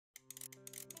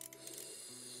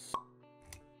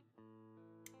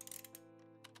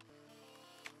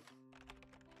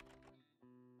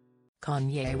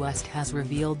Kanye West has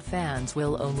revealed fans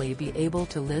will only be able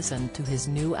to listen to his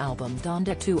new album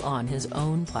Donda 2 on his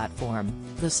own platform,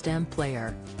 the STEM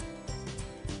player.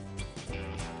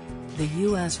 The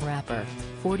US rapper,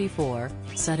 44,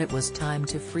 said it was time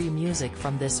to free music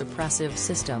from this oppressive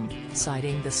system,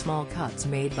 citing the small cuts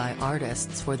made by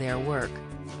artists for their work.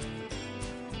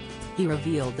 He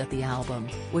revealed that the album,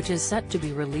 which is set to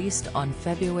be released on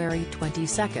February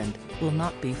 22, will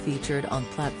not be featured on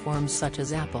platforms such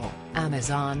as Apple,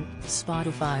 Amazon,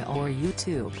 Spotify or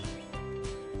YouTube.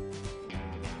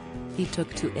 He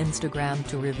took to Instagram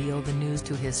to reveal the news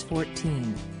to his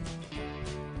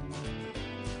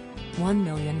 14.1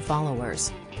 million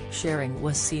followers. Sharing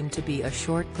what seemed to be a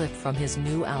short clip from his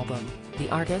new album. The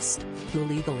artist, who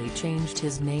legally changed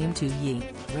his name to Ye,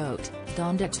 wrote,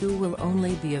 "Donda 2 will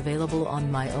only be available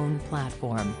on my own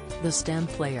platform, the STEM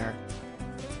player.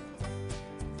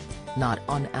 Not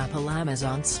on Apple,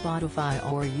 Amazon, Spotify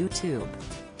or YouTube."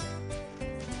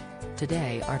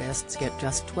 Today artists get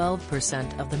just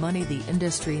 12% of the money the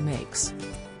industry makes.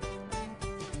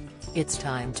 It's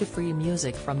time to free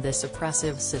music from this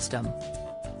oppressive system.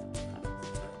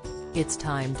 It's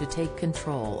time to take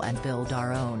control and build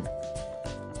our own.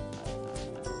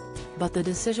 But the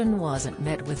decision wasn't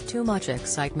met with too much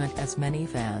excitement, as many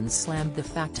fans slammed the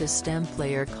fact his STEM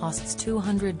player costs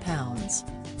 £200.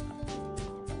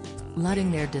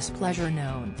 Letting their displeasure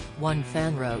known, one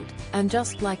fan wrote, "And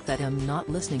just like that I'm not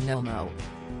listening no mo."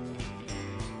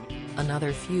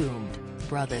 Another fumed,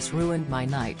 "Bruh, this ruined my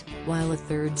night," while a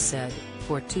third said,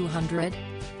 "For 200?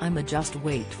 I'ma just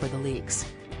wait for the leaks."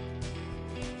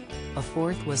 A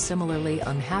fourth was similarly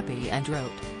unhappy and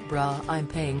wrote, "Bruh, I'm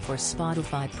paying for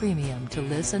Spotify Premium to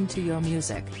listen to your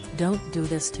music, don't do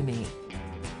this to me."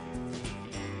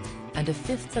 And a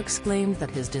fifth exclaimed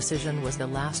that his decision was the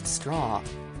last straw.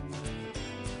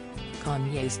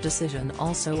 Kanye's decision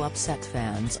also upset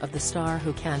fans of the star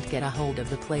who can't get a hold of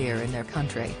the player in their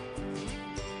country.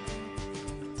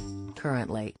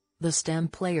 Currently, the STEM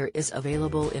player is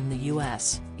available in the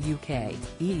US, UK,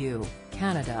 EU,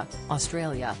 Canada,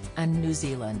 Australia, and New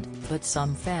Zealand, but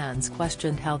some fans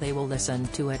questioned how they will listen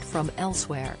to it from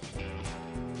elsewhere.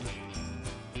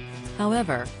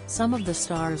 However, some of the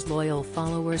star's loyal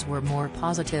followers were more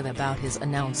positive about his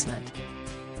announcement.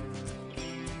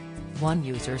 One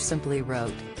user simply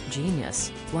wrote,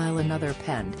 "Genius," while another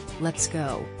penned, "Let's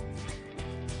go."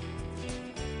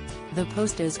 The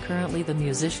post is currently the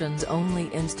musician's only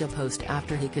Insta post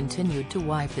after he continued to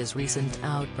wipe his recent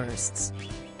outbursts.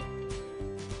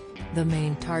 The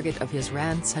main target of his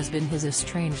rants has been his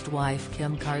estranged wife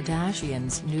Kim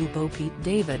Kardashian's new beau Pete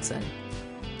Davidson.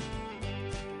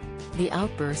 The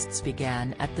outbursts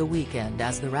began at the weekend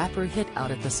as the rapper hit out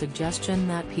at the suggestion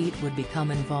that Pete would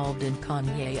become involved in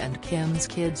Kanye and Kim's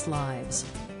kids' lives.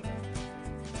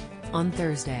 On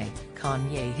Thursday,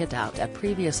 Kanye hit out at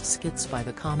previous skits by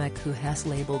the comic who has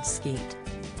labeled Skeet.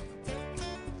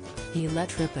 He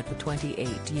let rip at the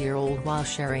 28-year-old while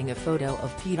sharing a photo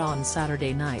of Pete on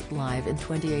Saturday Night Live in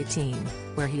 2018,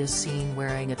 where he is seen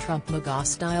wearing a Trump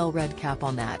MAGA-style red cap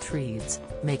on that reads,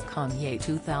 "Make Kanye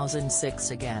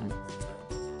 2006 again."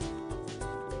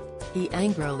 He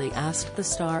angrily asked the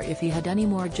star if he had any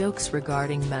more jokes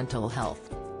regarding mental health.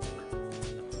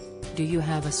 "Do you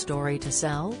have a story to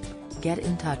sell? Get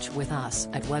in touch with us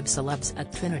at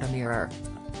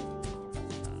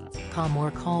webcelebs@trinitamirror.com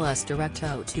or call us direct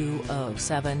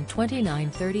 0207 29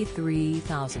 33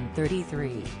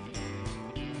 033.